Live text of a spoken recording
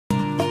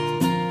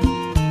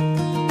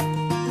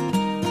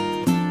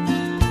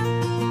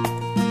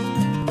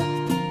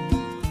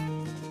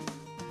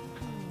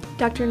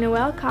Dr.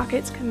 Noelle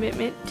Cockett's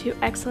commitment to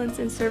excellence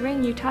in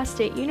serving Utah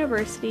State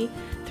University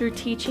through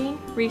teaching,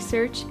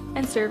 research,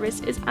 and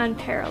service is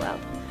unparalleled.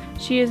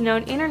 She is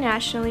known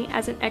internationally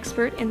as an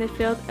expert in the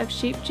field of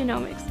sheep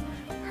genomics.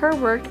 Her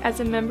work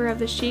as a member of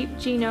the Sheep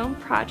Genome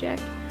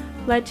Project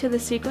led to the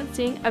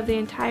sequencing of the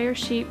entire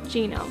sheep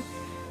genome.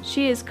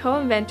 She is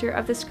co-inventor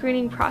of the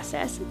screening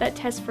process that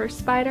tests for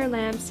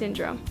spider-lamb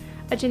syndrome,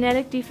 a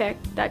genetic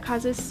defect that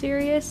causes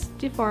serious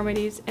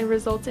deformities and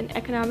results in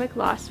economic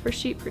loss for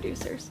sheep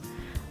producers.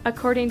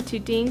 According to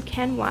Dean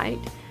Ken White,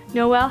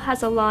 Noelle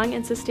has a long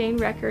and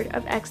sustained record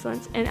of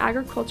excellence in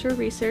agriculture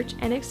research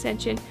and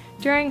extension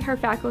during her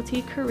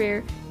faculty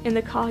career in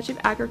the College of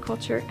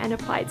Agriculture and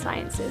Applied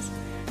Sciences.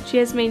 She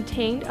has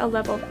maintained a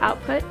level of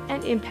output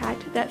and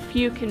impact that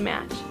few can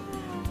match.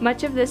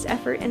 Much of this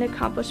effort and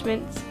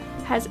accomplishments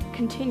has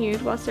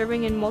continued while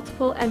serving in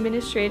multiple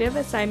administrative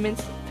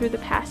assignments through the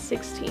past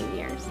 16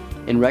 years.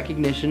 In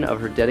recognition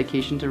of her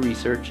dedication to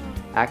research,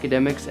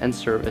 academics, and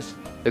service,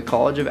 the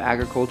College of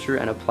Agriculture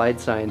and Applied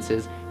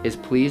Sciences is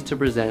pleased to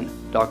present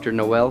Dr.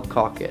 Noelle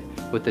Cockett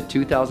with the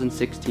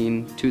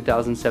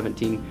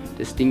 2016-2017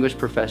 Distinguished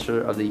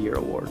Professor of the Year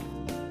Award.